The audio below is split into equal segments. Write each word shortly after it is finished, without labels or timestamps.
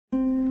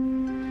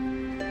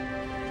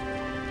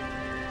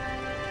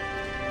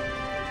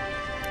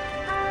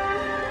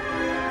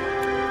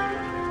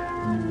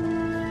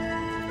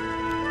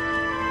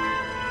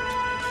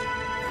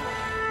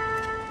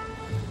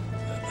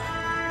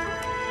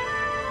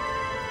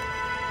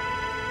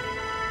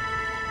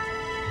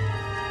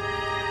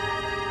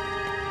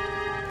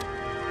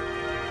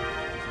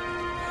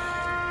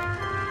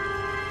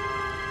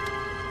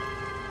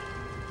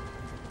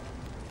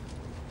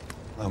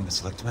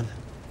Miss Lichtmann.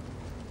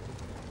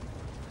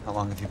 How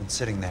long have you been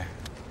sitting there?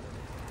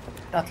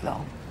 Not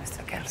long,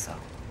 Mr. Kelso.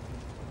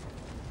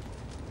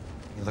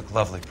 You look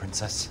lovely,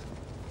 Princess.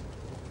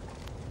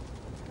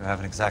 You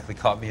haven't exactly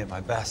caught me at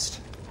my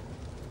best.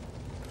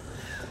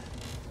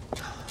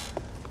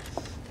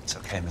 It's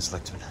okay, Miss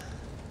Lichtmann.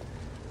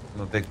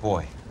 I'm a big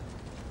boy.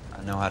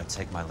 I know how to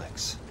take my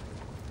licks.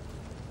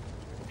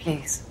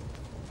 Please,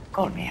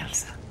 call me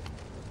Elsa.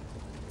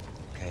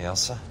 Okay,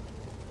 Elsa?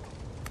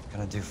 What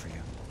can I do for you?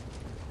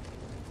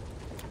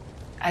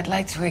 I'd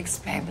like to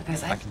explain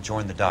because I can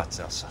join the dots,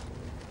 Elsa.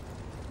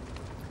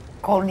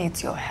 Cole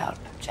needs your help,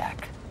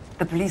 Jack.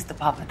 The police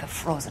department have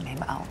frozen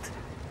him out.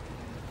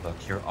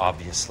 Look, you're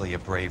obviously a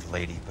brave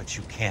lady, but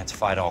you can't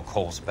fight all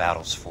Cole's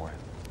battles for him.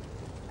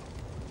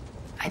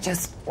 I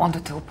just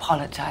wanted to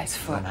apologize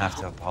for... You don't have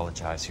to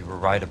apologize. You were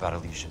right about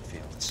Elysian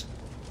Fields.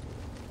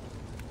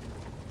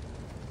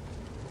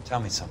 Tell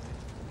me something.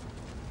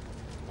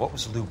 What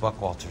was Lou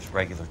Buckwalter's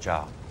regular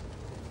job?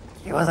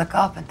 He was a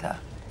carpenter.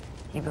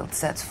 He built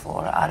sets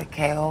for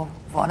RKO,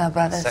 Warner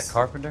Brothers. Set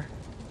carpenter?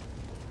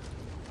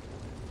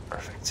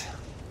 Perfect.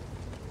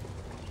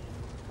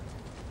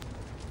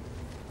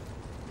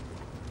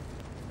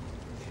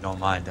 If you don't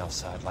mind,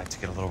 Elsa, I'd like to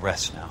get a little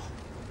rest now.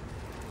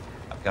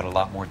 I've got a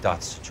lot more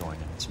dots to join,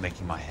 and it's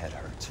making my head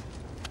hurt.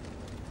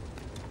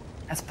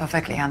 That's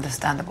perfectly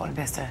understandable,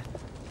 Mr.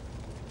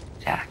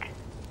 Jack.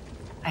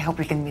 I hope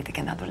we can meet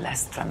again under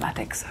less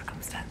dramatic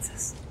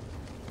circumstances.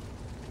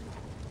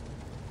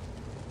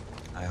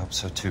 I hope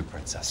so too,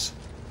 Princess.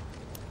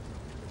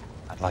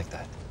 I'd like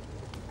that.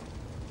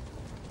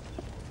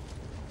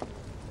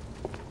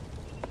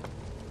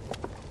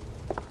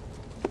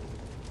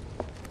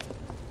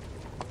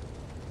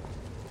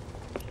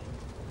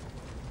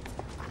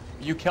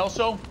 You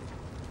Kelso?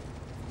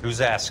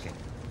 Who's asking?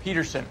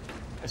 Petersen,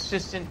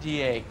 Assistant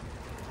DA.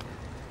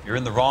 You're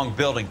in the wrong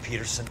building,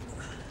 Petersen.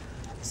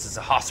 This is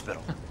a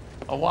hospital.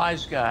 A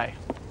wise guy.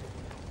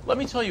 Let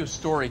me tell you a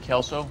story,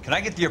 Kelso. Can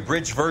I get the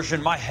abridged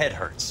version? My head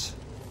hurts.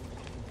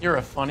 You're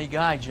a funny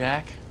guy,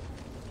 Jack.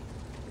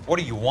 What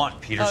do you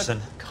want, Petersen?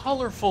 A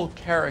colorful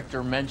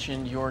character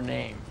mentioned your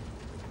name.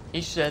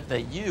 He said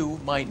that you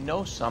might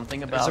know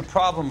something about... There's a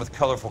problem with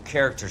colorful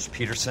characters,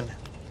 Petersen.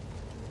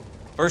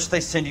 First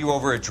they send you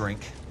over a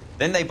drink,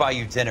 then they buy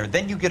you dinner,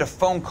 then you get a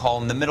phone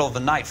call in the middle of the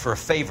night for a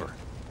favor.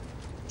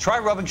 Try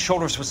rubbing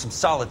shoulders with some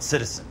solid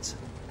citizens.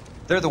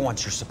 They're the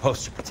ones you're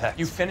supposed to protect.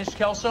 You finished,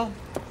 Kelso?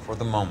 For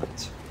the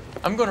moment.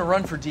 I'm going to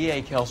run for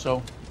DA,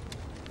 Kelso.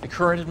 The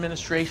current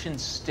administration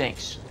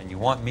stinks. And you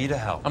want me to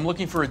help? I'm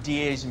looking for a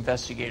DA's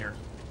investigator.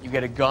 You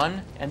get a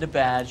gun and a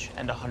badge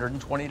and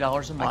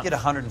 $120 a month. I get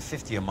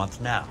 $150 a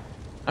month now.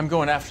 I'm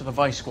going after the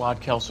Vice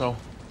Squad, Kelso.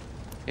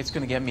 It's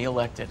going to get me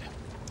elected.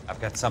 I've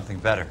got something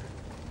better.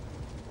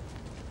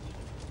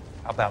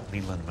 How about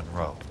Leland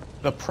Monroe?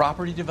 The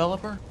property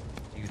developer?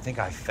 Do you think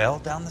I fell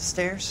down the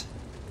stairs?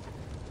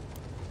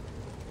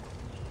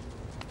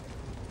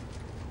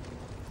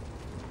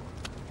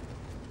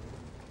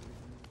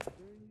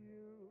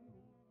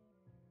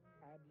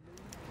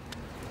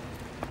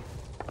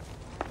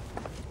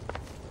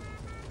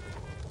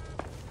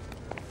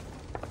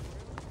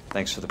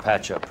 Thanks for the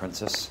patch-up,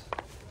 Princess.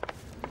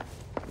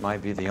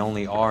 Might be the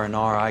only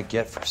R&R I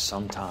get for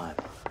some time.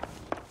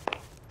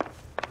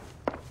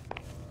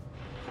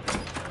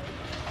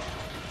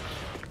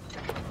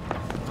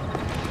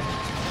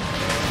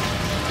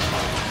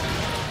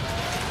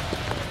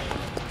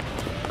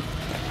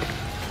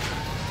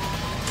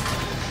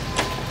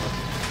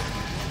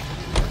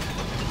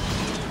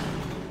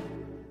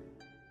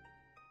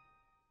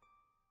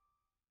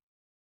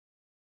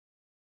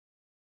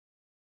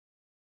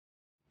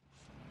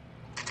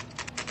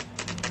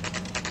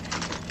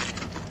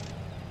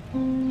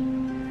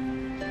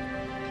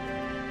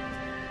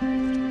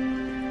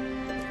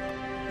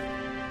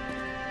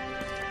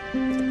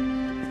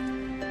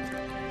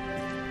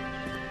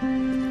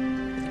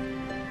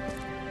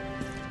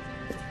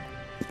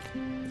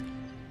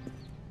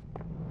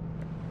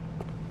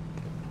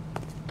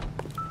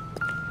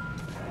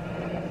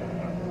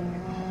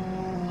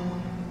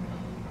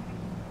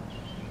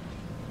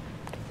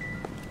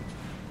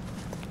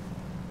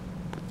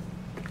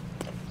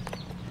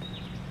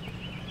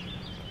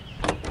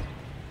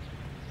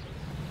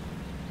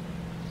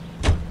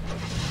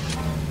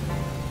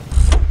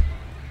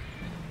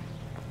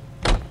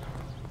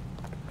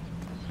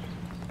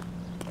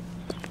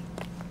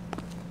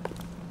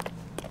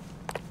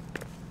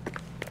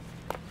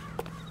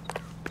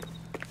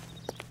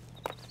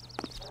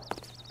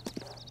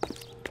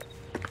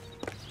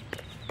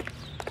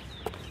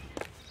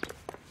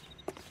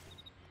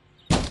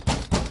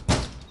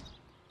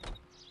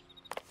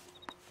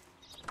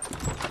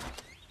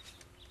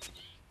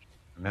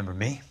 Remember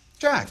me?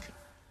 Jack,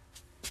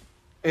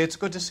 it's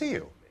good to see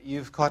you.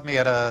 You've caught me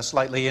at a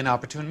slightly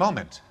inopportune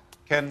moment.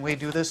 Can we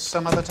do this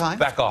some other time?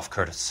 Back off,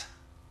 Curtis.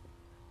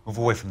 Move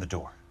away from the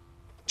door.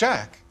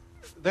 Jack,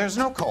 there's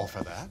no call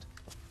for that.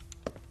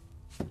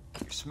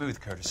 You're smooth,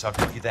 Curtis. I'll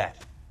give you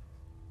that.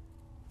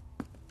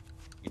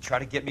 You try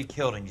to get me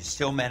killed and you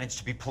still manage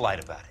to be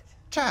polite about it.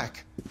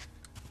 Jack,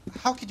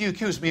 how could you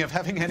accuse me of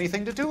having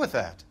anything to do with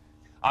that?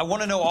 I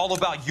want to know all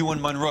about you and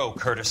Monroe,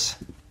 Curtis.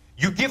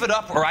 You give it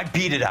up or I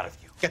beat it out of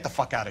you. Get the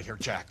fuck out of here,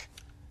 Jack.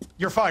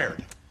 You're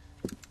fired.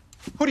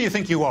 Who do you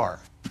think you are?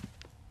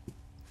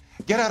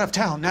 Get out of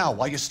town now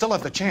while you still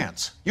have the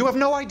chance. You have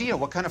no idea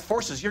what kind of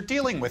forces you're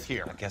dealing with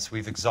here. I guess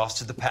we've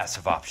exhausted the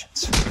passive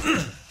options.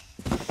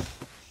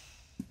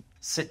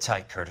 Sit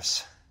tight,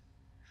 Curtis.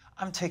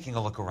 I'm taking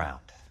a look around.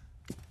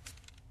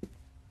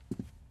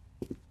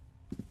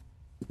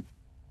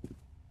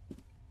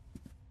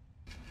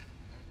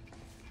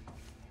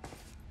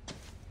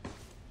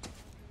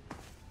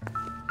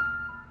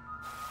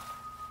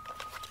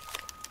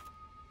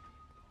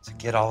 To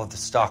get all of the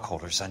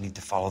stockholders, I need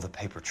to follow the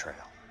paper trail.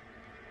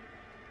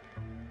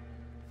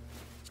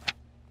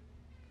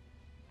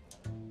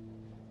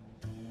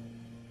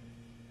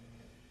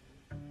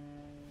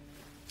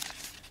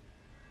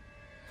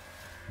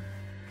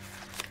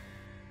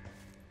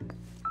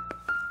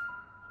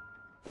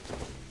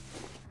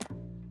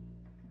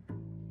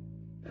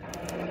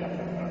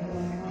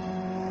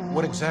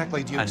 What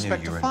exactly do you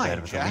expect to find, Jack? I knew you were in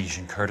bed with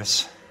Elysian,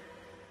 Curtis.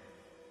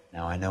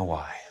 Now I know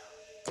why.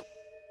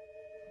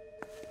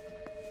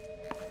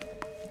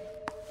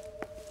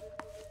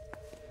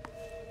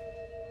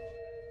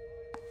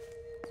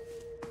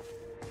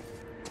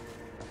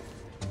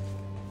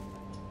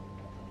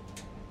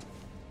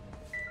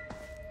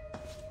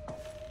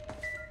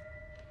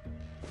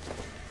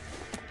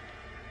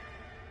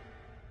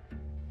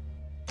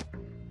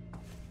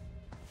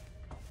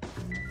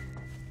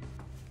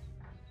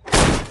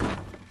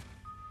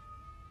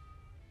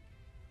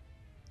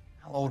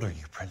 How old are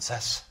you,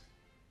 Princess?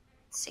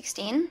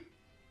 16,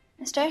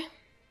 mister?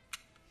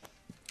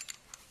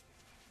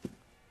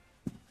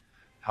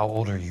 How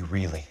old are you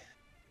really?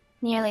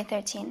 Nearly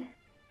 13.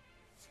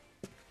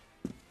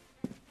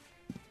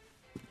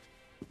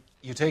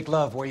 You take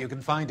love where you can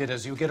find it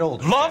as you get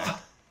older. Love?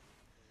 Jack.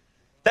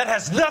 That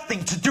has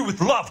nothing to do with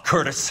love,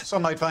 Curtis.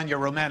 Some might find your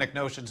romantic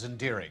notions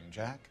endearing,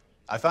 Jack.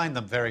 I find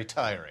them very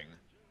tiring.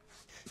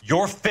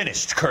 You're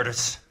finished,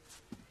 Curtis.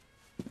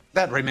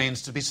 That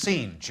remains to be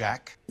seen,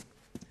 Jack.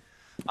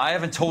 I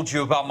haven't told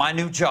you about my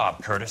new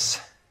job,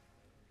 Curtis.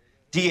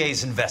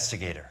 DA's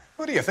investigator.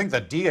 Who do you think the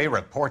DA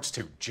reports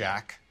to,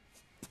 Jack?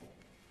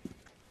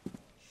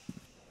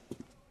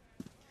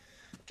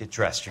 Get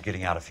dressed, you're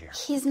getting out of here.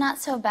 He's not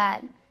so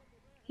bad.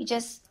 He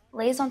just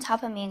lays on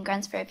top of me and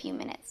grunts for a few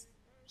minutes.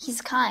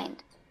 He's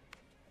kind.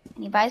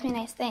 And he buys me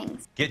nice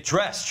things. Get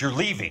dressed, you're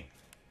leaving.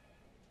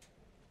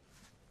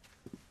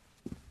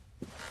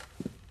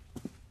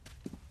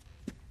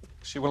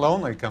 She will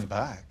only come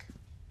back.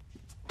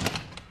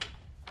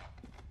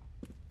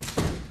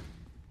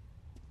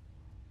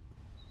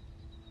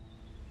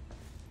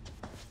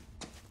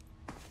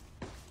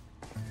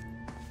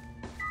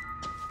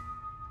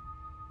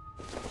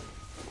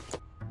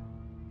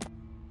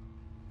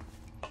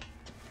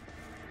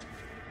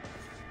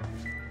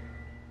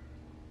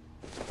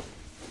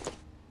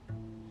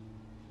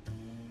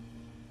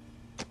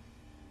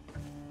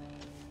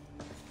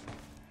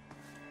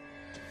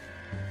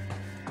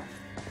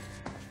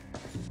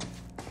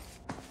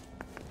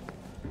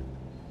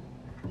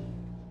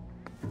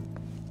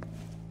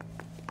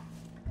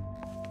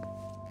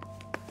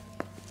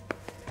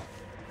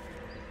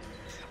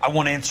 I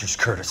want answers,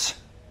 Curtis.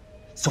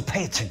 So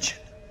pay attention.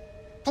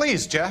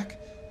 Please, Jack.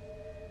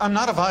 I'm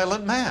not a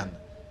violent man.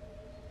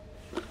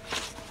 I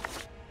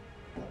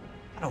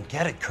don't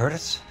get it,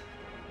 Curtis.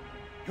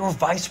 You're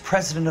vice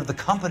president of the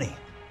company.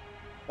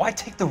 Why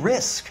take the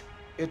risk?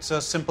 It's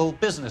a simple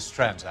business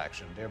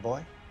transaction, dear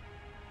boy.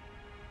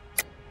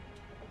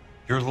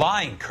 You're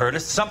lying,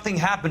 Curtis. Something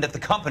happened at the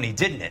company,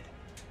 didn't it?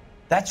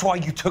 That's why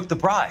you took the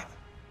bribe.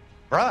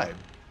 Bribe?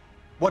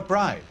 What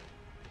bribe?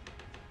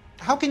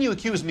 How can you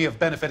accuse me of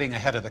benefiting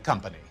ahead of the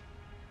company?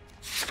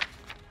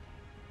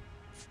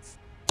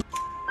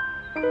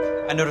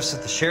 I noticed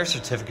that the share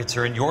certificates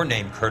are in your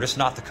name, Curtis,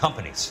 not the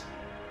company's.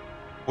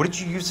 What did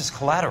you use as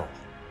collateral?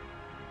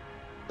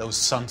 Those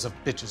sons of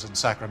bitches in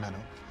Sacramento.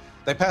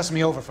 They passed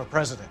me over for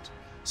president.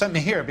 Sent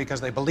me here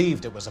because they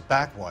believed it was a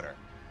backwater.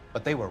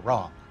 But they were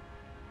wrong.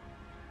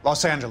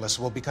 Los Angeles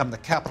will become the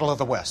capital of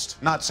the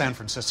West, not San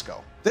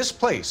Francisco. This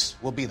place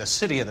will be the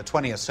city of the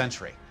 20th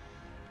century.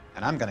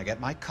 And I'm gonna get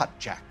my cut,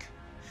 Jack.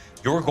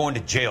 You're going to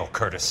jail,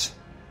 Curtis.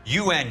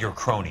 You and your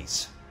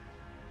cronies.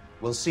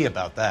 We'll see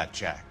about that,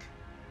 Jack.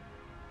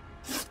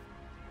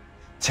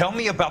 Tell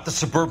me about the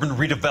Suburban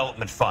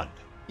Redevelopment Fund.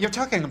 You're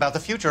talking about the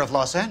future of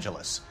Los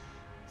Angeles.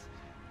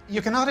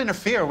 You cannot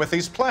interfere with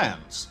these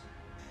plans.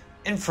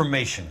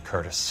 Information,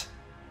 Curtis.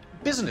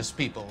 Business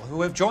people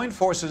who have joined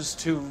forces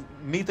to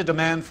meet the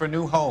demand for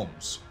new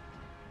homes.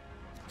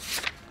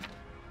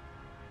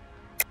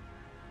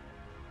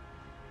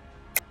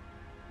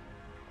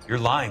 You're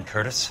lying,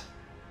 Curtis.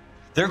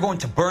 They're going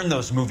to burn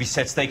those movie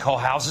sets they call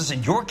houses,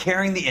 and you're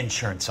carrying the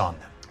insurance on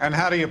them. And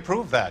how do you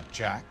prove that,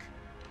 Jack?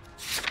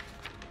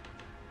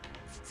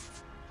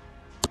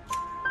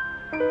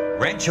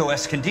 Rancho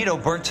Escondido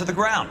burnt to the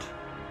ground.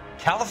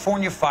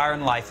 California Fire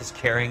and Life is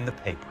carrying the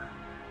paper.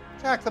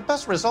 Jack, the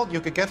best result you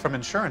could get from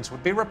insurance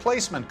would be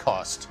replacement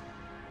cost.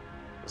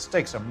 The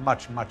stakes are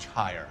much, much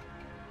higher.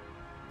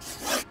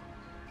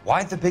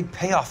 Why the big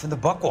payoff in the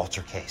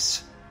Buckwalter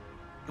case?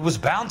 It was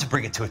bound to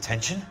bring it to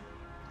attention.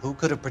 Who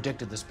could have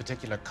predicted this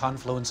particular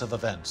confluence of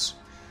events?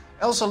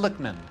 Elsa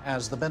Lichtmann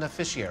as the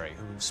beneficiary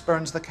who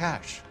spurns the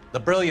cash. The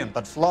brilliant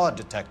but flawed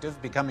detective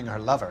becoming her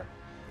lover.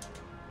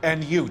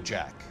 And you,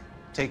 Jack,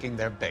 taking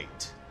their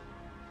bait.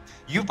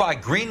 You buy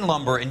green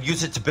lumber and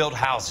use it to build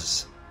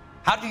houses.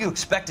 How do you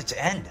expect it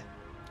to end?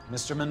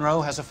 Mr.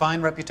 Monroe has a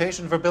fine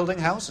reputation for building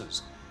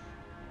houses.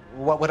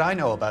 What would I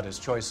know about his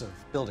choice of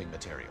building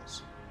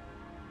materials?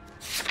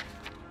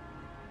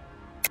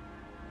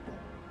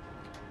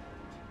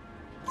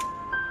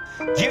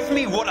 Give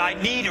me what I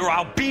need or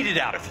I'll beat it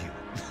out of you.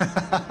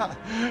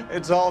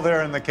 It's all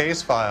there in the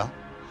case file,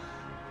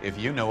 if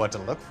you know what to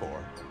look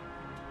for.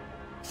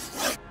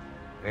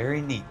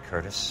 Very neat,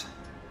 Curtis.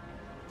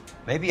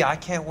 Maybe I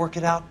can't work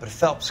it out, but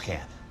Phelps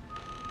can.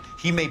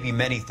 He may be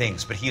many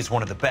things, but he is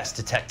one of the best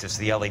detectives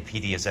the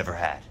LAPD has ever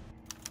had.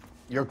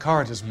 Your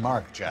card is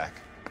marked, Jack.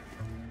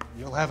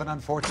 You'll have an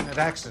unfortunate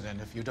accident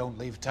if you don't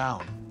leave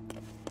town.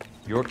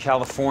 Your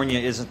California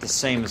isn't the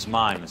same as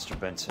mine, Mr.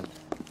 Benson.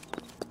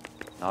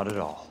 Not at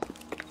all.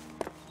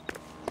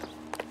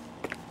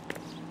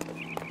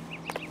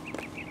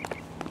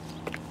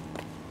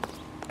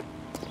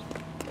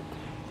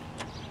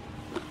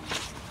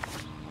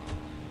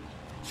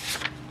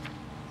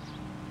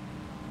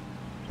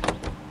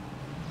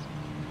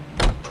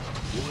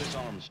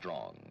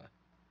 Armstrong.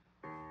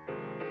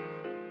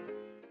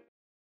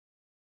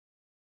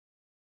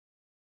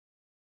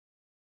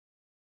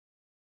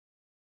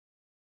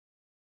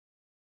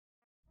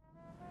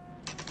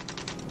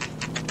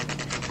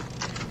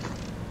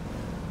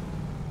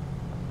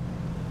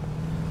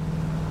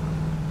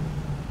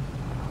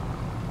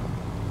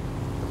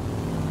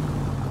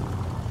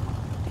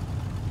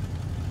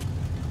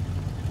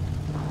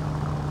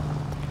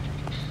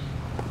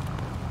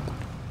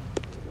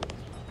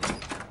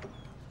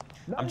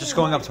 I'm just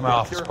going up to my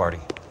office party.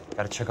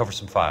 Gotta check over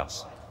some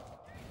files.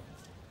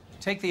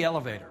 Take the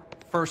elevator.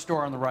 First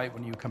door on the right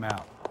when you come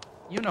out.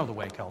 You know the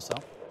way, Kelso.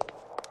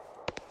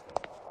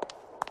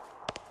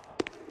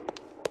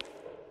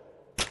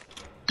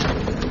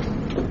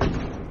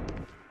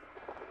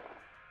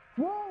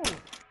 Whoa!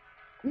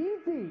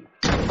 Easy!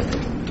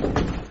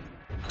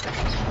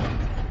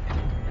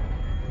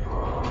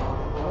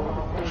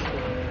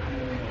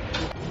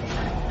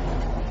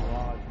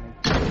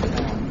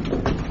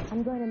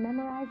 I'm going to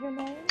memorize your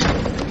name?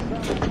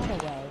 Well,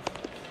 another way.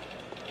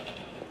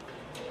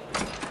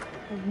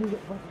 I knew it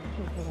wasn't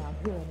safe around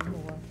here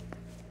anymore.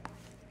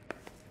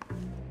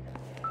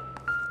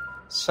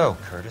 So,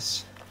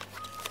 Curtis,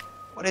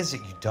 what is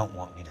it you don't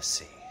want me to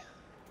see?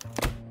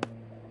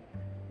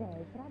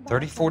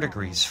 34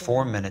 degrees,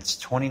 4 minutes,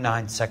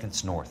 29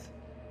 seconds north.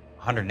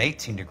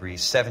 118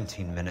 degrees,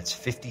 17 minutes,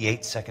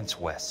 58 seconds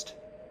west.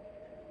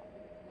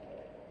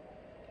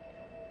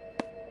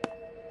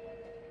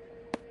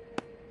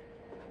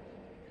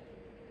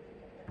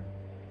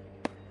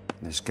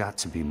 There's got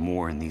to be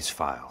more in these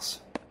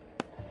files.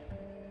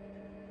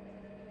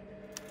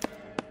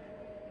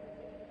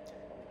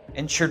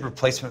 Insured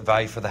replacement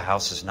value for the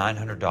house is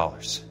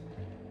 $900.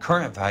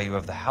 Current value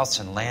of the house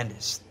and land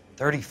is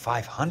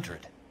 $3,500.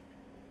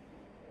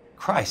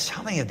 Christ,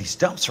 how many of these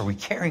dumps are we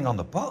carrying on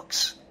the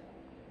books?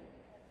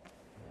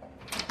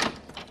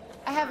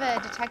 I have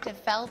a Detective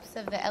Phelps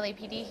of the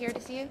LAPD here to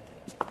see you.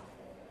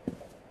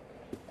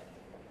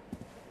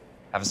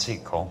 Have a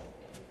seat, Cole.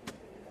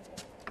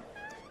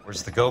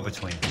 Where's the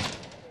go-between?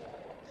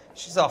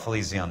 She's awful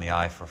easy on the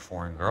eye for a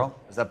foreign girl.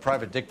 Does that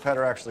private dick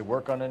petter actually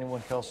work on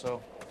anyone,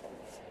 Kelso?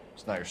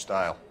 It's not your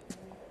style.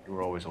 You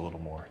were always a little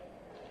more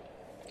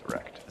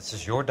direct. This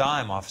is your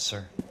dime,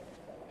 officer.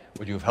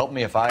 Would you have helped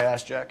me if I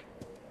asked, Jack?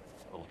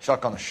 A little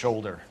chuck on the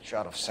shoulder,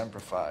 shot of Semper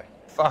Fi.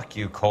 Fuck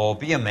you, Cole.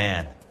 Be a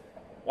man.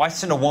 Why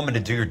send a woman to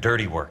do your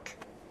dirty work?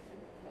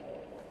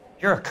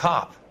 You're a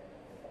cop.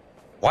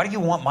 Why do you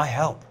want my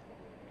help?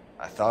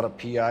 I thought a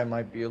PI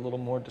might be a little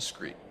more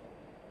discreet.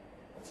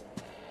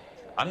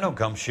 I'm no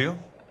gumshoe.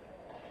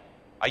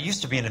 I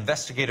used to be an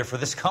investigator for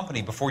this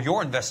company before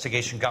your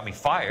investigation got me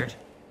fired.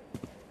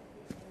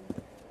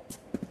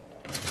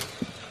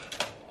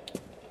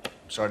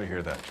 I'm sorry to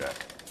hear that, Jack.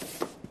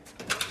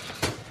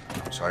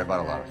 I'm sorry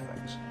about a lot of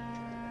things.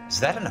 Is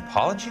that an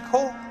apology,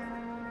 Cole?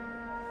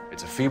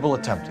 It's a feeble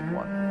attempted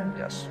one,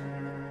 yes.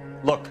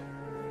 Look,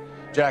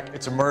 Jack,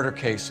 it's a murder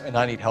case, and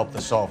I need help to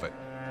solve it.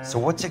 So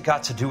what's it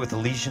got to do with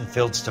Elysian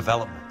Fields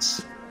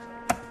developments?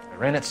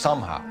 They're in it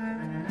somehow.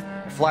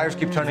 The flyers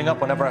keep turning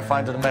up whenever I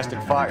find a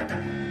domestic fire.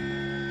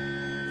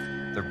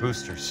 They're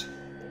boosters.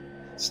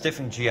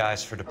 Stiffing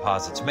GIs for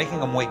deposits, making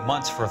them wait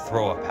months for a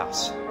throw-up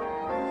house.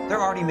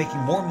 They're already making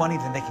more money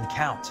than they can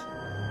count.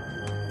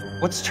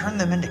 What's turned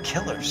them into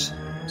killers?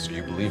 So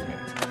you believe me?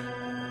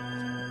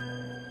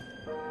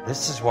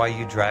 This is why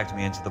you dragged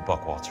me into the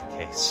Buckwalter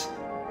case.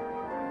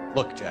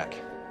 Look, Jack,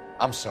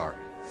 I'm sorry.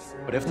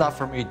 But if not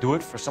for me, do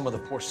it for some of the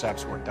poor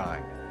saps who are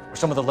dying. Or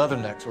some of the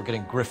leathernecks who are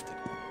getting grifted.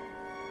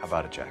 How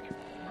about it, Jack?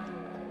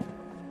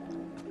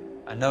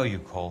 I know you,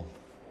 Cole.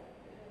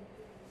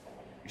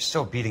 You're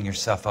still beating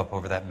yourself up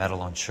over that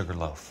medal on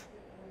Sugarloaf.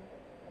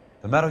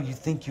 The medal you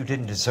think you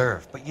didn't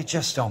deserve, but you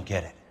just don't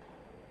get it.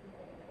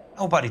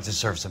 Nobody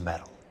deserves a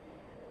medal.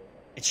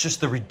 It's just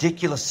the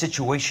ridiculous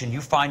situation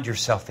you find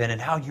yourself in and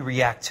how you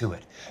react to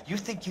it. You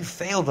think you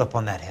failed up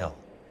on that hill.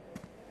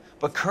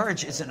 But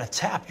courage isn't a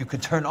tap you can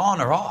turn on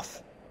or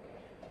off.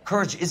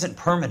 Courage isn't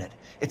permanent.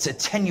 It's a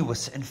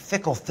tenuous and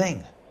fickle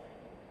thing.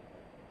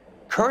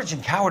 Courage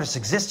and cowardice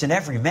exist in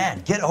every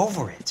man. Get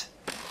over it.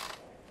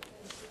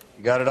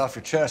 You got it off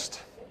your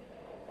chest.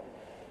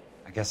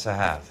 I guess I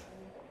have.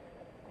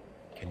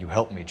 Can you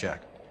help me,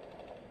 Jack?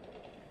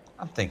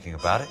 I'm thinking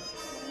about it.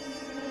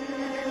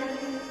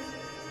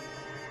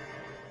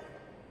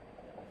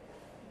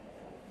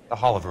 The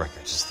Hall of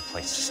Records is the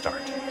place to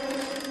start.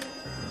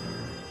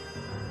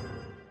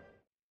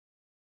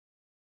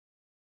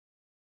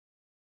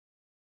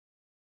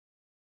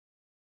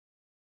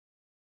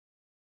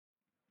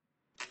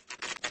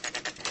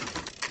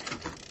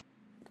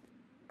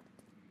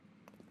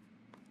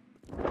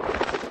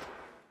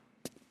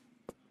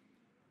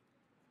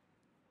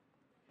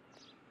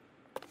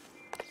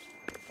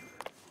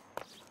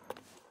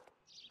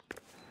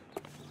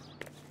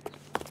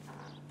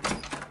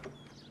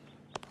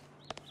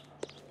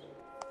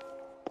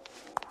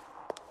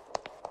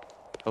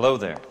 Hello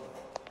there.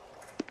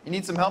 You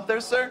need some help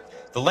there, sir?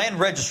 The Land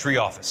Registry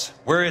Office.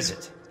 Where is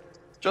it?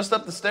 Just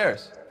up the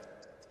stairs.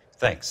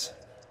 Thanks.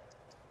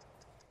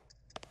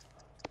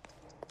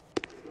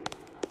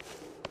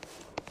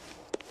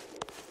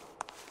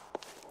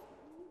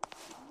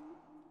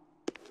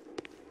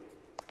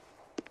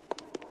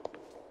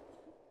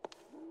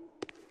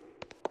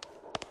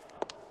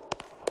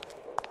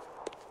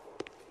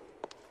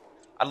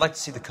 I'd like to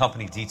see the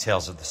company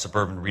details of the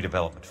Suburban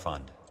Redevelopment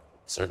Fund.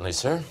 Certainly,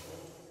 sir.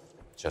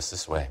 Just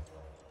this way.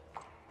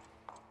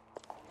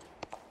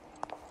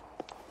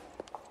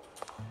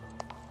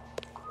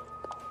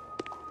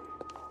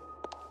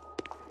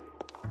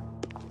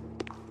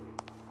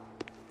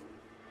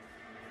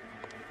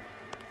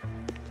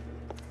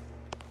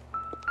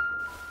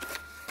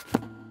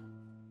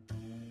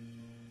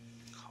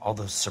 All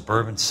those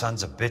suburban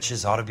sons of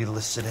bitches ought to be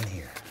listed in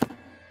here.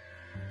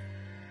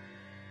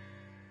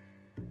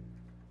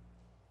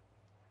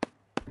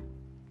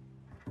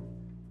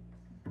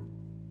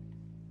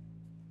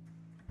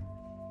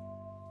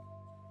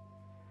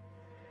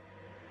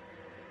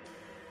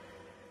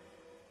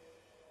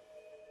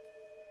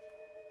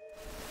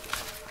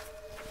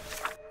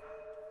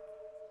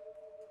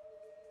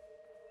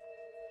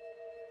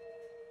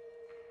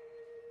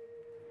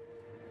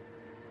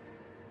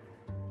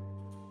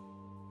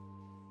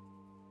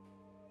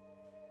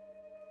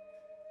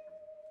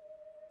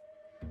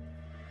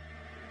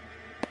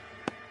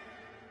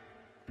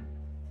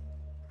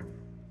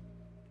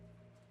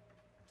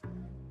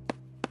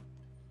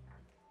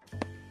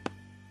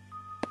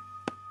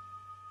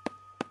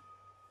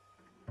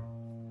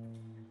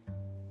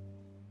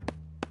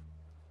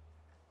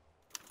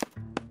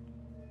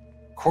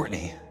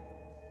 Courtney,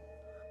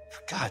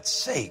 for God's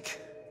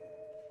sake,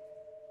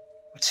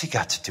 what's he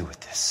got to do with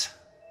this?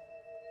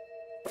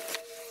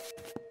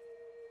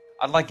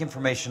 I'd like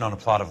information on a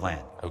plot of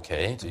land.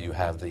 Okay, do you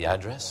have the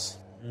address?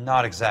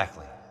 Not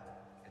exactly.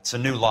 It's a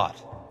new lot.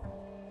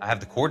 I have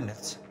the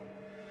coordinates.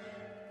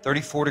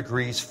 34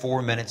 degrees,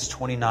 4 minutes,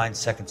 29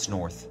 seconds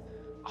north.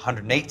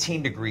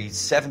 118 degrees,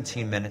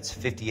 17 minutes,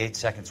 58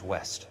 seconds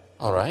west.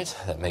 All right,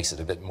 that makes it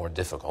a bit more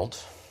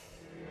difficult.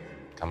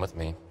 Come with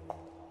me.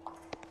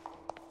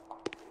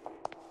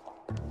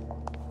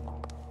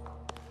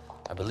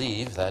 I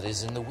believe that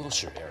is in the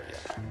Wilshire area.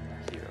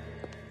 Here.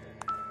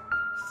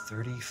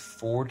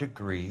 34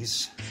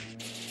 degrees,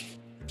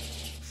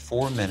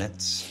 4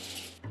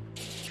 minutes,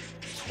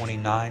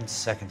 29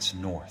 seconds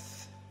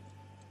north.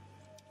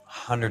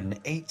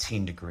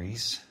 118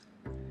 degrees,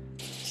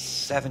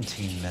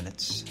 17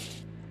 minutes,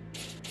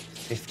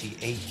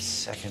 58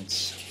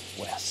 seconds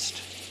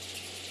west.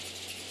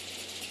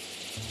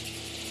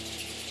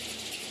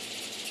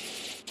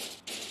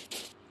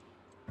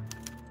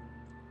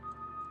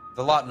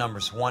 The lot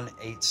number's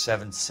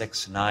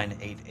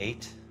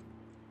 1876988.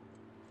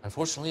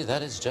 Unfortunately,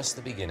 that is just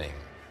the beginning.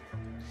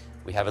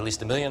 We have at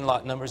least 1 million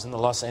lot numbers in the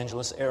Los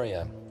Angeles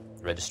area.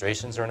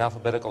 Registrations are in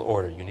alphabetical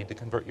order. You need to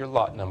convert your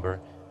lot number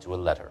to a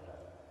letter.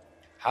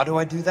 How do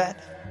I do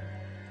that?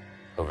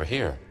 Over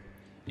here.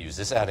 Use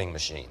this adding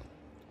machine.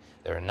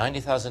 There are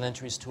 90,000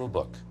 entries to a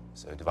book,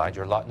 so divide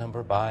your lot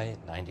number by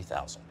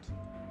 90,000.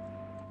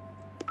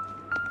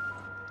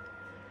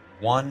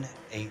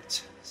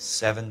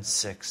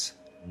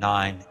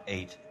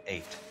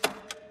 1876988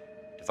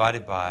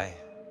 divided by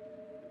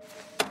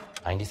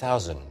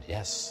 90,000,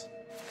 yes.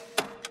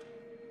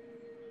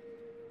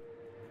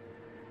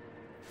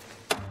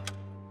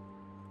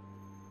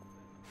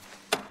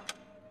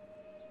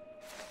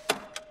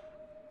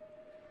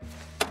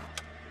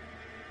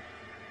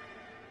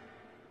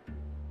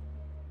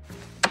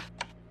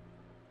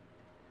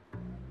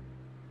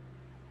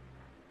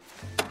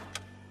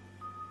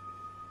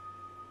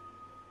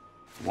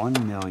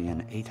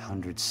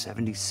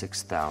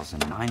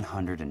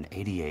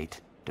 1,876,988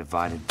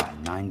 divided by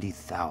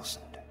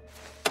 90,000.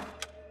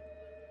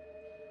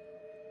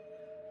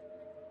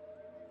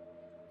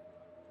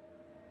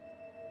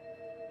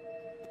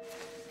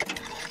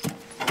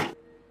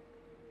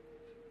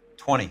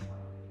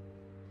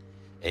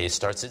 A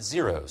starts at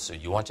 0, so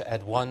you want to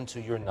add 1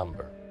 to your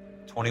number.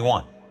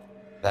 21.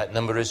 That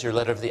number is your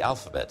letter of the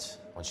alphabet.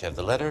 Once you have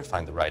the letter,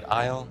 find the right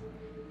aisle,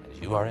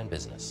 and you are in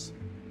business.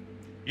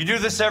 You do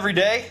this every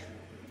day?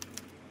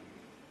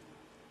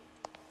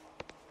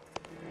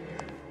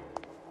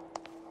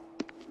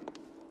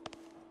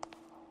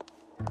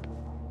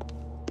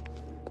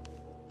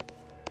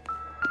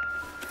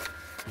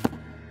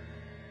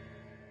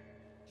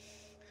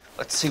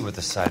 Let's see what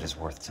the site is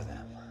worth to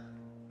them.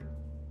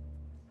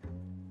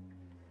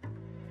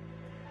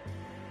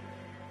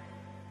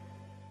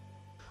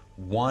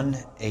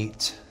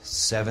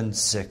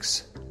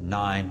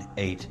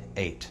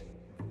 $1,876,988.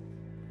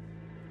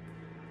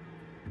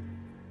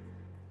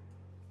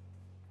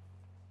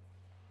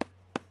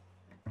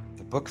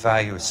 The book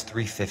value is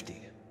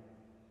 $350.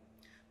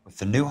 With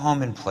the new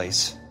home in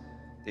place,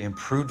 the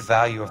improved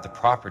value of the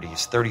property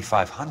is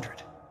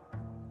 $3,500.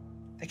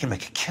 They can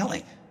make a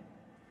killing.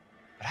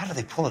 But how do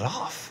they pull it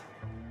off?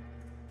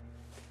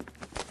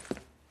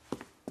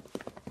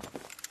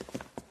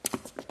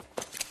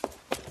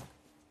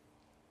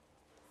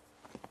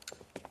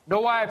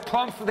 Know why I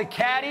plumbed for the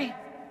caddy?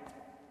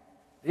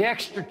 The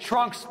extra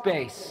trunk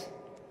space.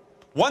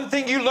 One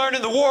thing you learned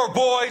in the war,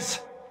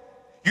 boys.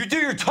 You do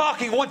your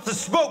talking once the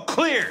smoke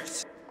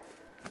clears.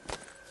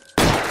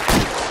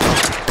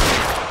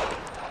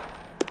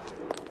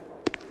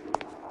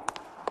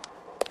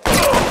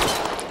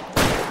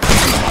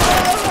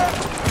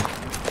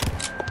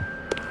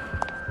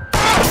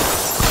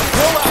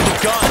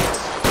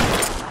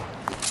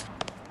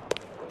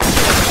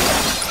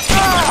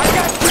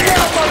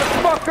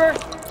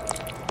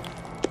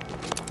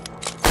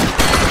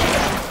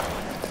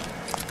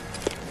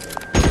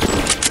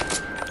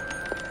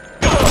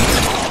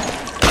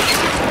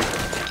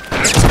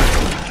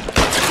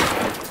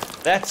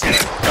 That's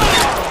it.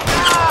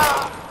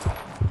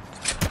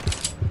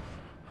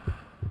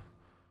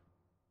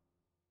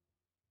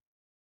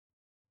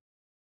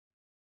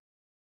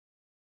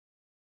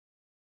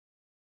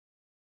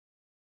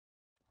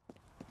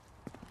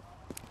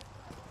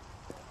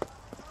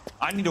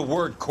 I need a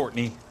word,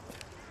 Courtney.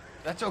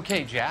 That's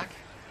okay, Jack.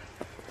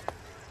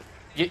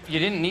 You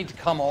didn't need to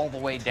come all the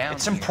way down.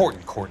 It's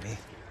important, Courtney.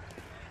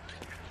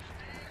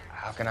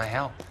 How can I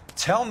help?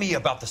 Tell me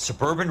about the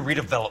Suburban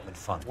Redevelopment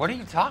Fund. What are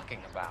you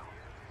talking about?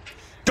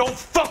 Don't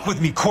fuck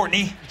with me,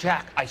 Courtney!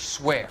 Jack, I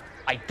swear,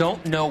 I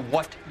don't know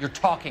what you're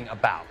talking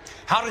about.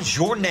 How does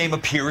your name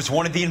appear as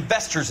one of the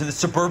investors in the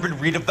Suburban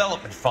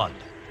Redevelopment Fund?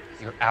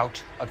 You're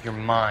out of your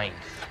mind.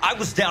 I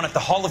was down at the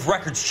Hall of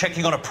Records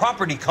checking on a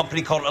property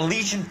company called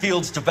Elysian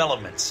Fields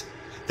Developments.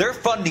 Their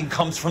funding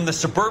comes from the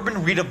Suburban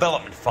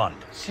Redevelopment Fund.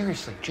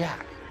 Seriously,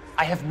 Jack,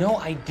 I have no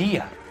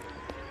idea.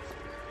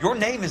 Your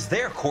name is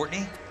there,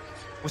 Courtney,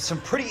 with some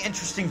pretty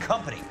interesting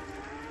company.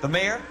 The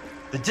mayor,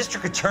 the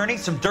district attorney,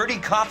 some dirty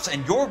cops,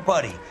 and your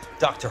buddy,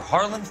 Dr.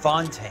 Harlan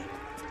Fontaine.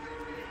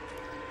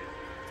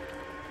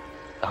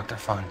 Dr.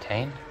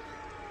 Fontaine?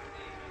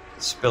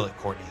 Spill it,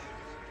 Courtney.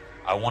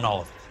 I want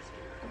all of it.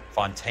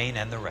 Fontaine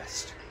and the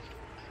rest.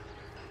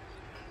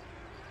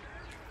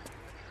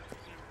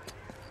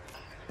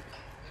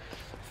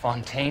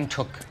 Fontaine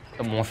took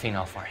the morphine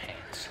off our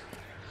hands.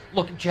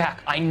 Look,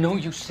 Jack, I know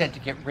you said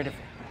to get rid of it,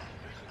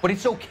 but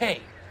it's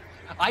okay.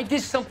 I did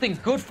something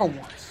good for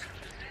once.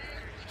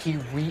 He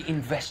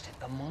reinvested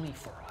the money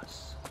for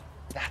us.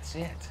 That's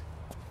it.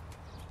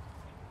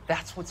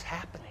 That's what's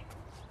happening.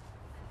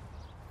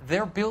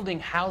 They're building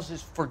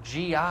houses for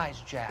GIs,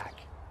 Jack.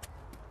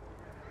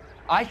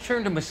 I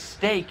turned a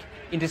mistake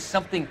into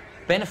something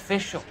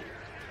beneficial,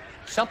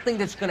 something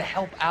that's going to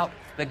help out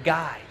the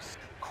guys.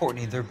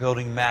 Courtney, they're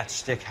building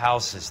matchstick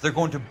houses. They're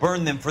going to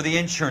burn them for the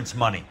insurance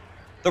money.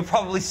 They'll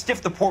probably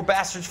stiff the poor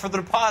bastards for the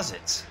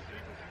deposits.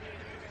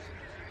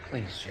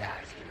 Please,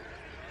 Jack.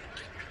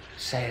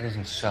 Say it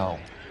isn't so.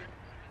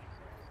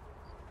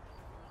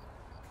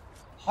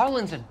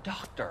 Harlan's a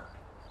doctor.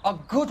 A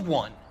good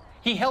one.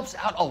 He helps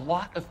out a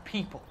lot of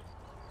people.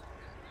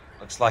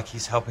 Looks like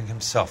he's helping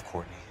himself,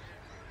 Courtney.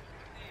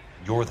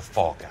 You're the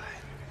fall guy.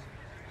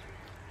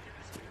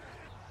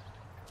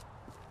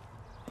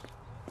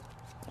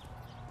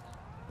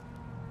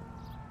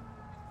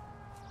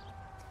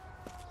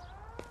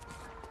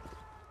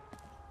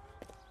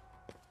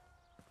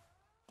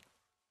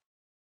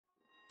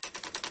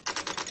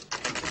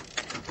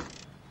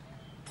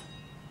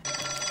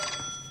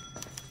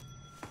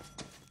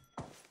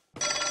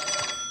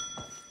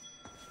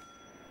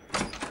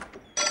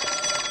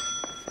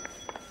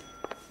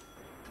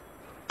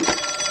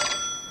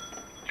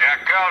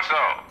 Jack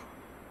Kelso.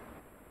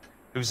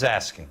 Who's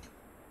asking?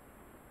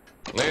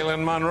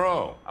 Leland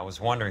Monroe. I was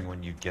wondering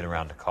when you'd get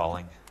around to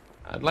calling.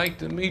 I'd like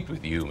to meet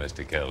with you,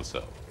 Mr.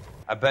 Kelso.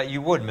 I bet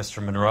you would,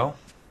 Mr. Monroe.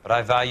 But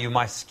I value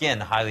my skin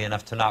highly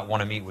enough to not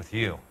want to meet with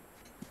you.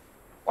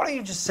 Why don't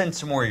you just send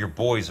some more of your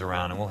boys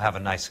around and we'll have a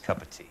nice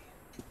cup of tea?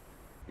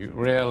 You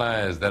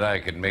realize that I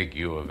could make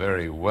you a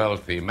very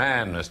wealthy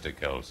man, Mr.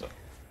 Kelso.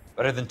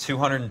 Better than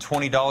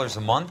 $220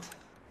 a month?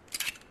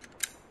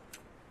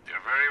 You're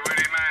a very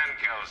witty man,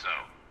 Kelso.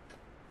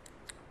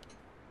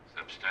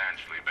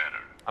 Substantially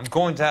better. I'm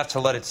going to have to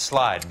let it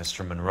slide,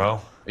 Mr. Monroe.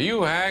 Are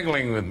you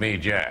haggling with me,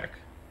 Jack?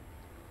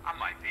 I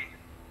might be.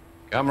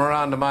 Come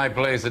around to my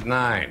place at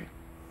 9.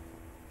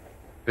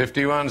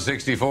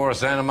 5164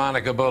 Santa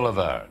Monica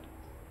Boulevard.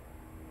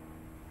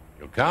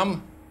 You'll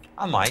come?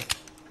 I might.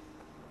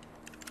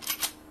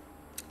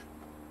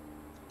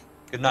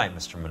 Good night,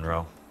 Mr.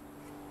 Monroe.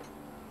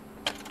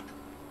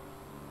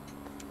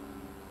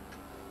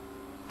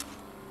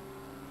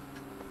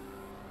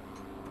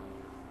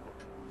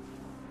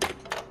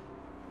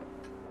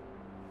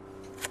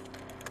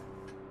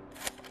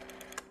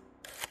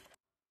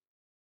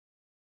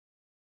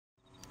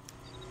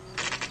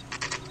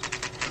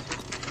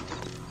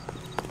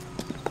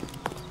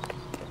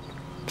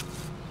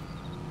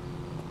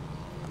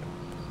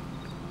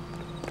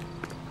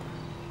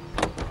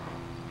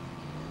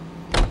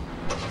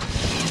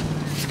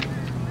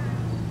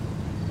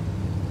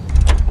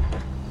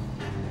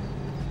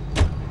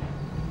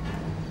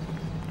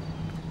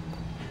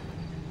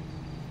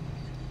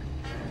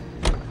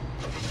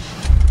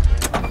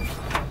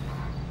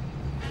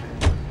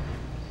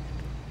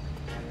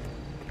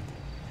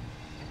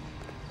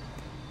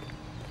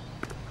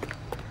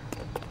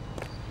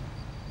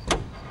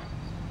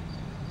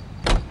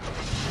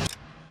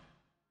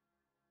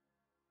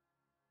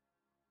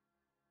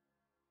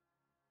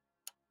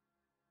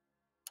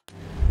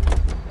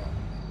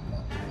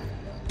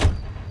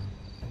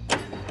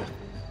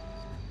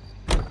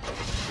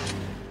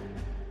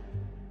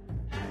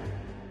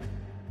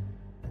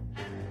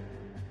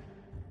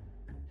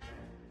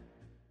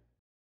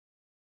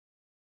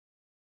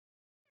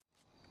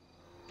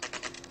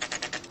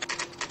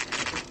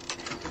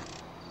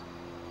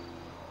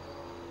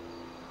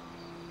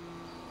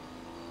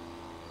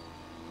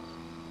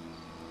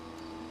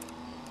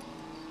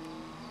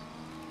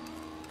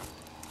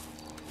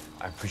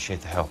 I appreciate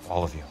the help,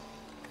 all of you.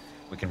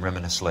 We can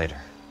reminisce later.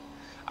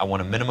 I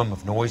want a minimum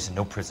of noise and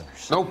no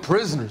prisoners. No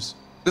prisoners?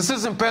 This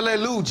isn't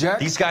Peleliu, Jack.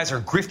 These guys are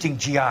grifting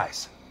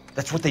GIs.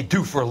 That's what they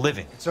do for a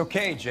living. It's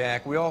okay,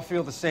 Jack. We all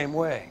feel the same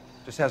way.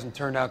 Just hasn't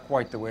turned out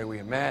quite the way we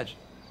imagined.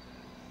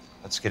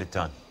 Let's get it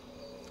done.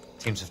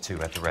 Teams of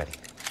 2 at the ready.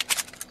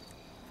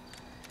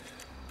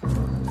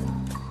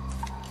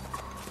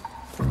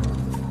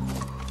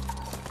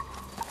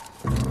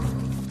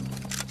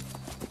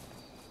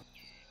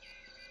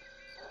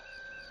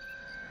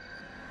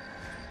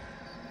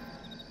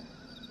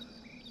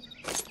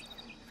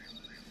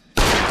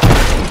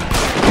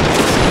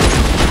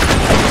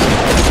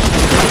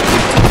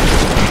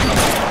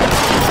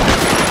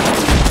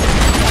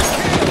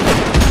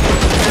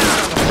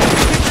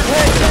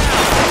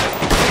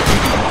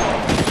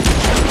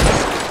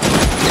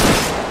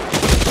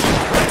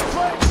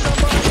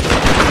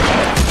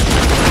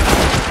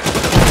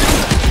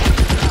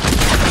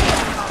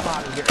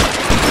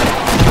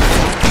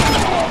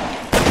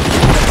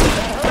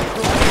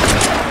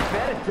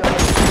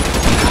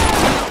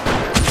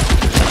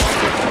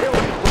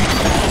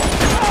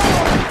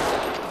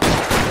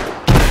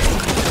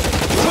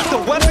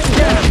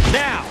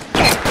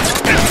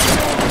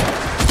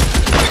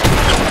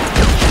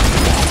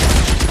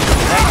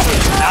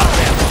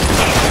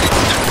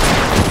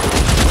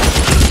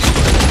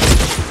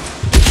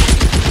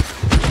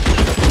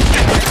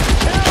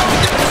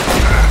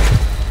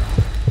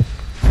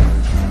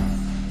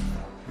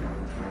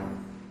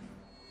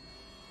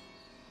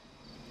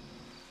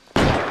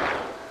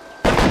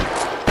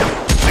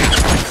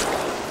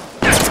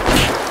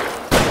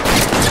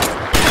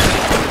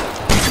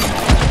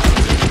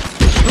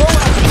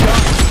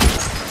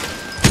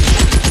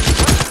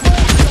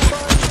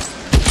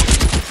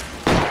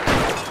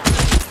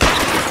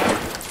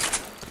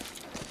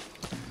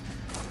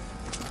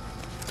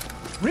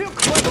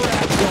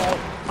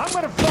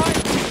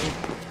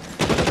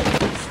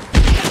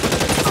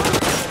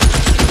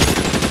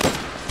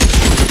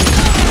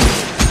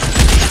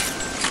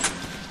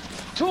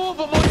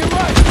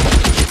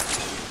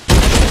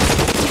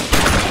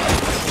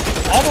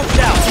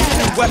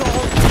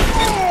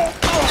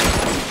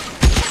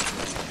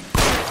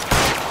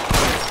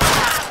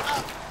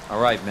 All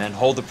right, men,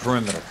 hold the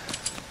perimeter.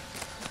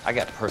 I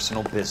got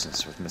personal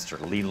business with Mr.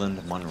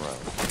 Leland Monroe.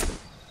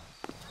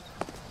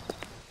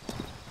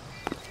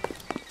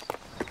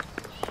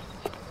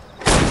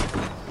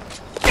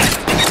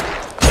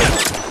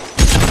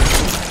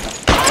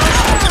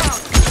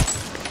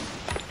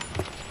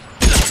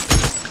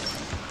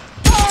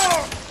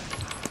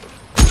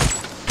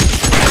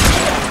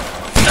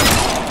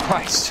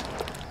 Christ,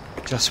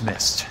 just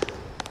missed.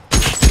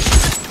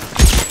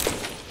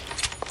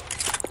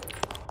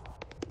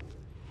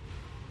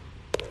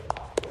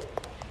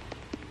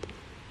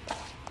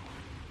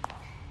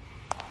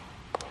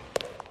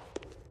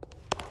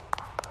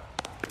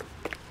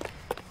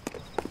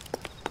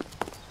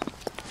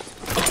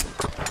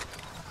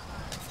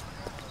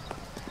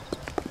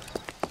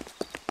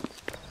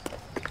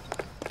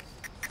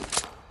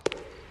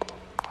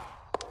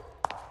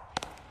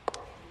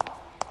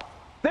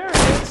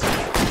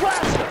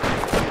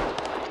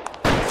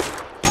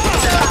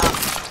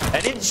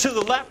 to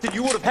the left and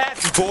you would have had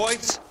me,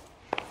 boys.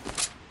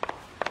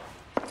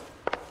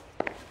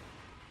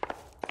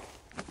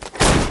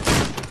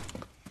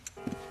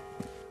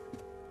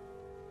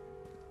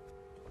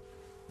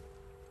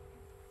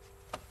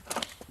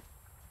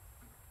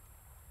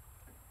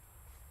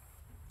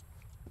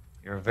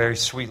 You're a very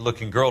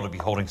sweet-looking girl to be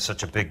holding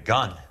such a big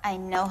gun. I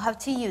know how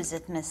to use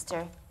it,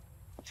 mister.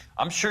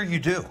 I'm sure you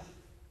do.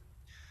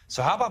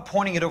 So how about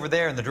pointing it over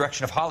there in the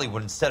direction of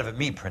Hollywood instead of at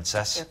me,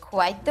 Princess? You're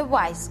quite the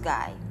wise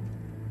guy.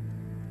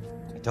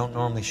 I don't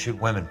normally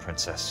shoot women,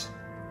 Princess.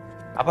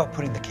 How about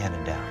putting the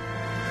cannon down?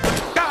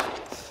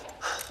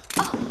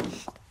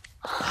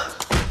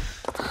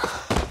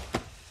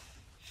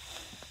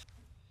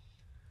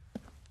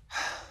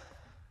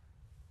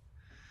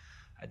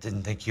 I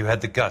didn't think you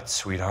had the guts,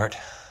 sweetheart.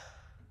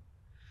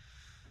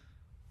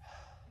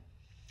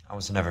 I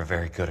was never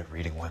very good at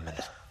reading women.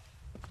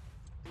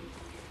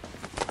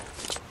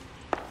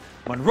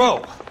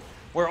 Monroe,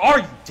 where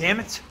are you,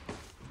 damn it?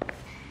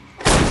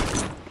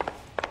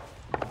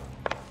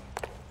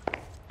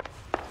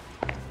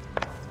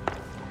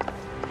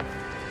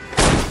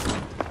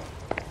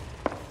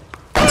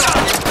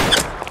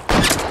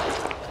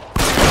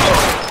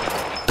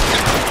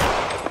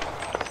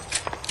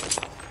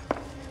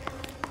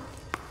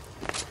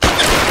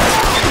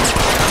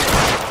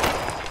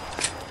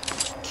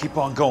 Keep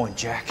on going,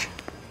 Jack.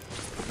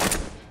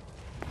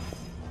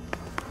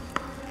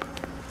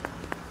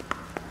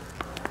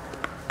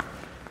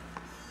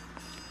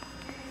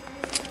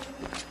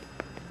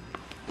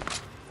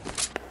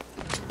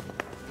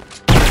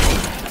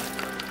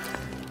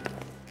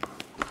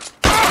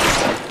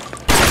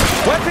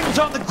 Weapons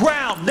on the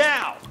ground,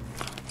 now!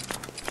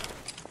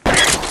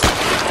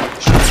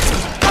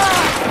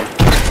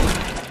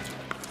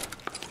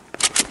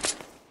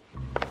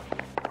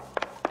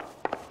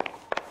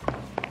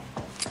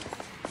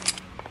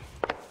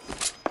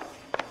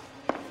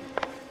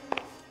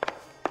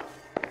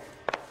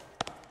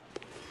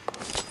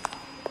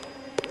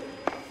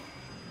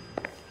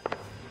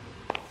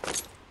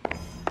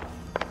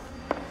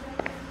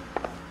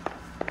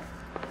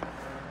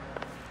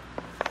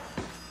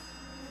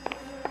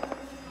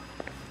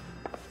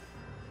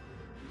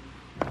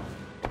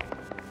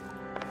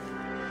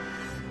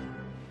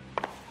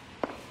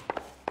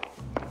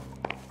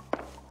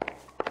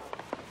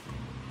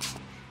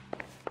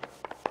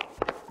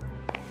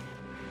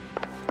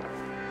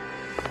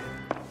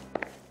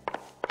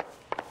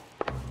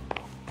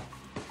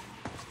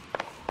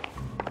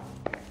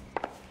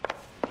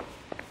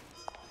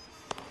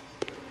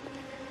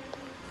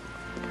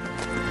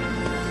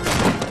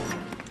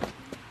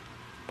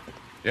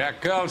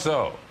 Jack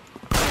Kelso.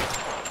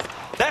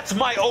 That's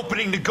my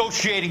opening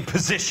negotiating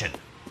position.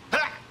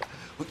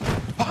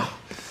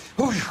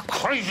 Oh, you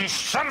crazy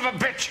son of a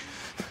bitch!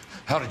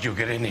 How did you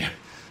get in here?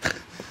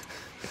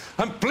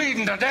 I'm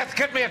bleeding to death.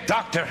 Get me a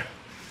doctor.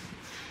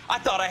 I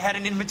thought I had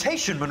an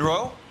invitation,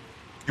 Monroe.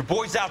 Your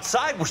boys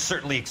outside were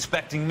certainly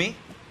expecting me.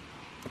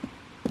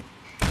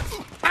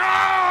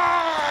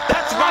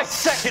 That's my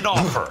second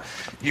offer.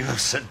 You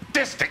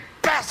sadistic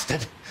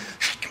bastard!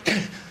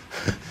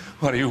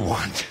 What do you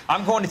want?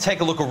 I'm going to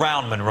take a look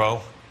around,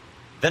 Monroe.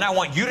 Then I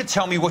want you to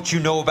tell me what you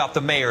know about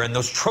the mayor and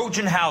those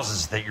Trojan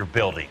houses that you're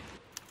building.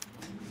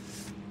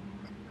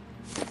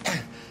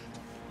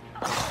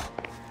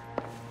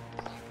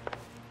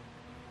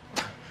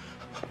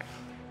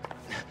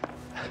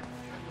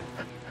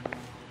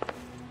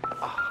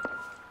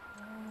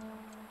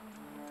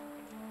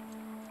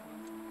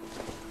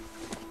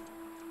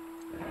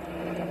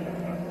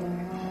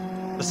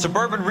 The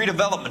Suburban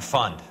Redevelopment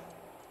Fund.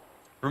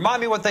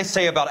 Remind me what they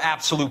say about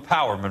absolute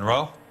power,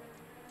 Monroe.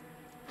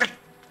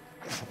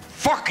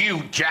 Fuck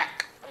you,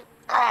 Jack.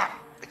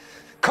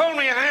 Call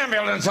me an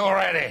ambulance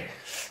already.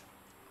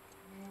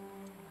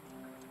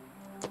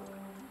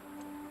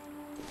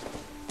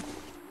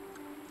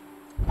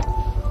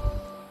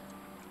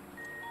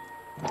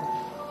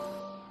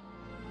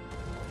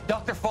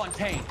 Dr.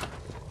 Fontaine,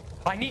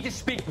 I need to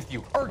speak with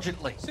you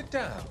urgently. Sit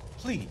down.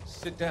 Please,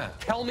 sit down.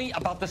 Tell me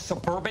about the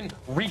Suburban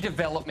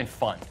Redevelopment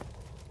Fund.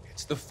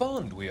 It's the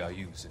fund we are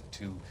using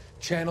to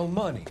channel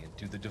money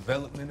into the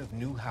development of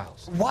new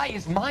houses. Why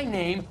is my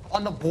name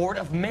on the board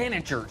of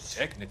managers?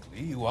 Technically,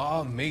 you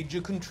are a major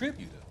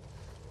contributor.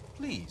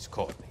 Please,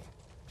 Courtney.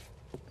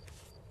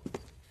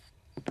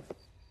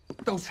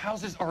 Those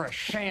houses are a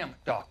sham,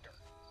 Doctor.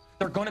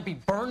 They're going to be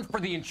burned for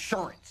the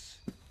insurance.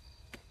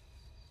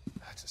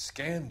 That's a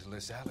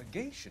scandalous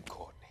allegation,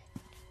 Courtney.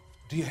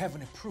 Do you have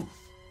any proof?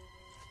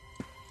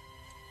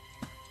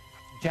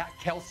 Jack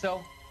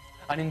Kelso,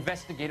 an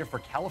investigator for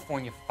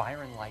California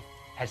Fire and Life,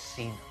 has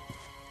seen them.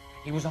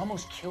 He was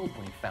almost killed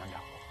when he found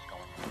out what was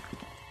going on.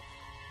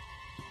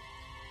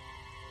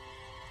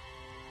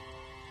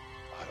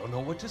 I don't know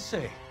what to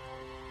say.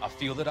 I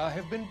feel that I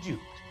have been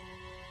duped.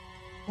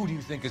 Who do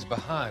you think is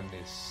behind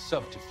this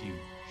subterfuge?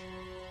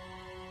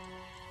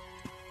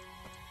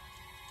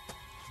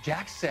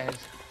 Jack says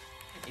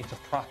it's a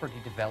property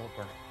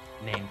developer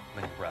named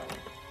Monroe.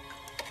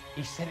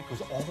 He said it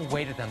goes all the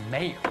way to the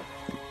mayor.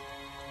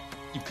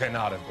 You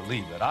cannot have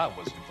believed that I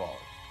was involved.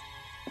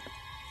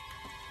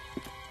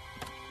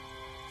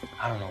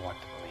 I don't know what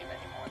to believe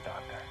anymore,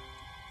 Doctor.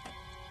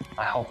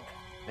 I hoped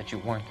that you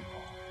weren't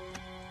involved.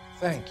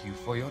 Thank you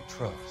for your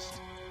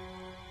trust,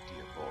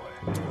 dear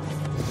boy.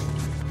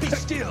 Be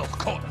still,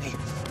 Courtney.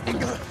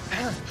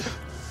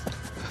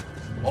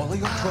 All of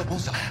your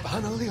troubles are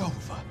finally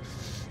over.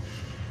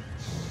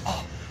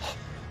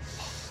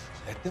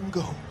 Let them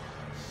go.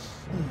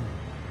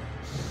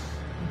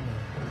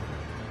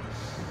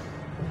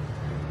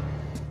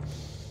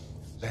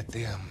 Let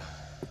them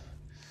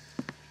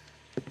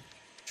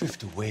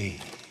drift away.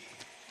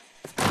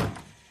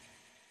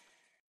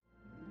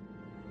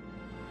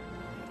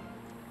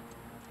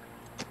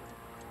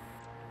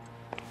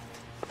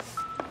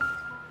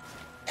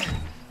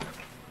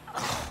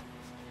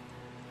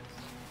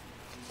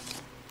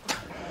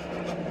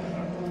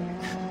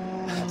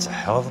 That's a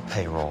hell of a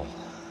payroll.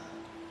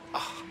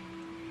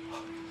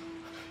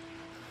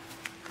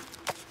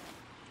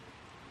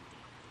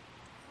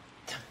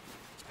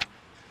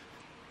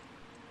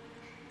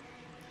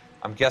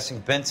 I'm guessing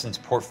Benson's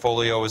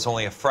portfolio is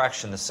only a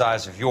fraction the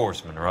size of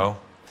yours, Monroe.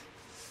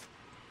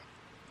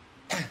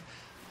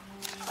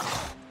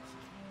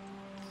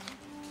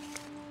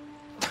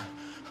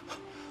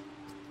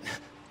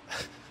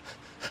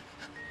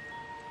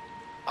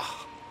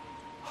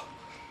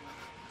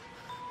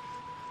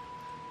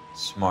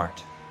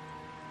 Smart.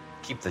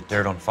 Keep the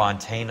dirt on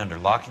Fontaine under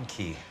lock and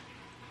key.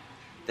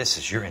 This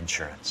is your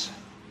insurance.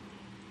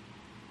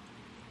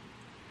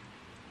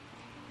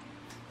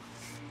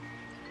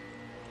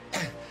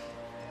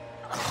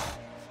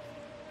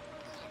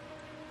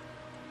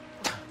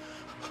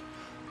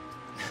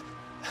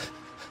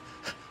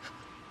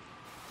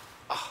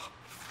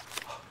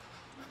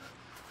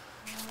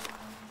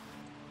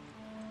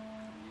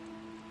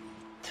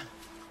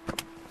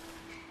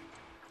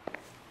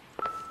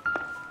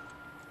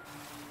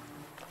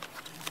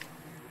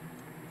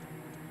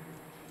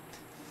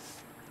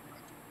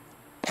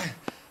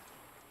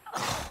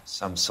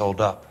 Some sold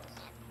up.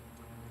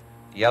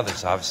 The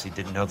others obviously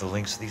didn't know the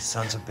lengths these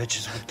sons of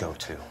bitches would go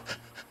to.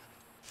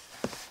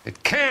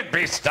 It can't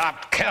be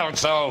stopped,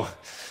 Kelso.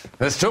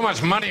 There's too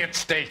much money at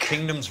stake.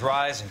 Kingdoms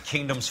rise and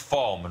kingdoms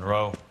fall,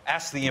 Monroe.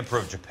 Ask the Emperor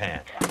of Japan.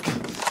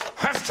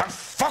 Have some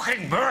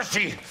fucking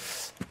mercy!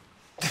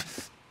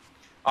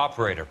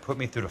 Operator, put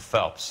me through to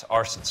Phelps,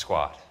 Arson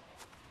Squad.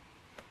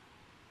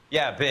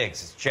 Yeah,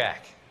 Biggs, it's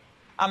Jack.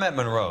 I'm at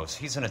Monroe's.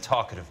 He's in a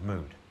talkative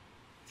mood.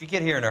 If you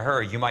get here in a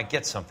hurry, you might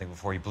get something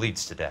before he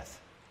bleeds to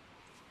death.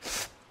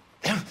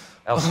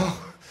 Elsa.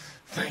 Oh,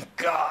 thank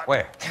God.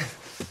 Where?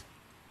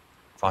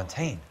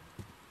 Fontaine.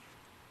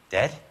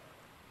 Dead?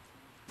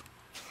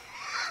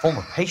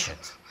 Former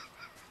patient.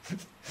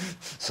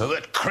 So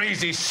that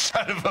crazy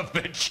son of a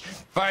bitch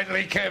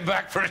finally came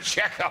back for a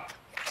checkup.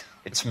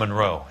 It's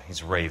Monroe.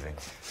 He's raving.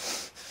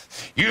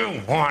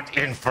 You want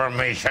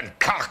information,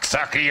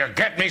 cocksucker. You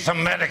get me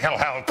some medical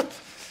help.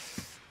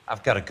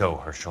 I've got to go,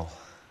 Herschel.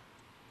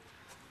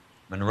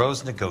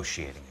 Monroe's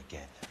negotiating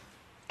again.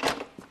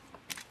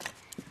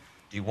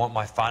 Do you want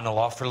my final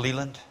offer,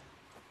 Leland?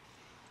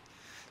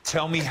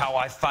 Tell me how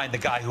I find the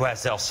guy who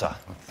has Elsa.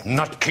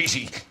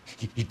 Nutcase,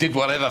 he did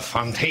whatever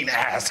Fontaine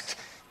asked.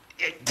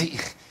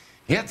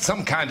 He had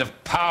some kind of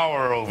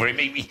power over him.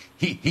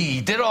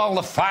 He did all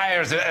the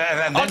fires,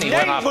 and then he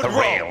went off the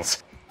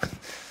rails.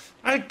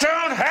 I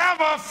don't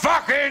have a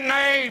fucking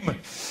name!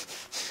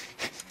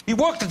 He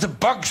worked as a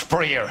bug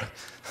sprayer.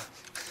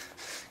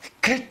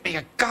 Get me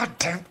a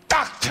goddamn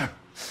doctor!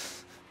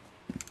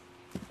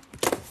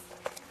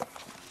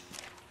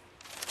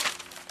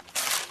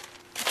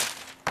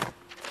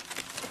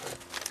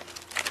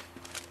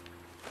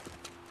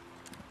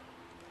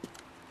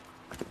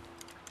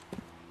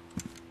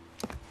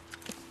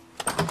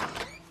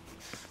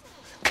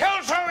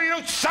 Kelso,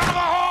 you son of a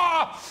whore!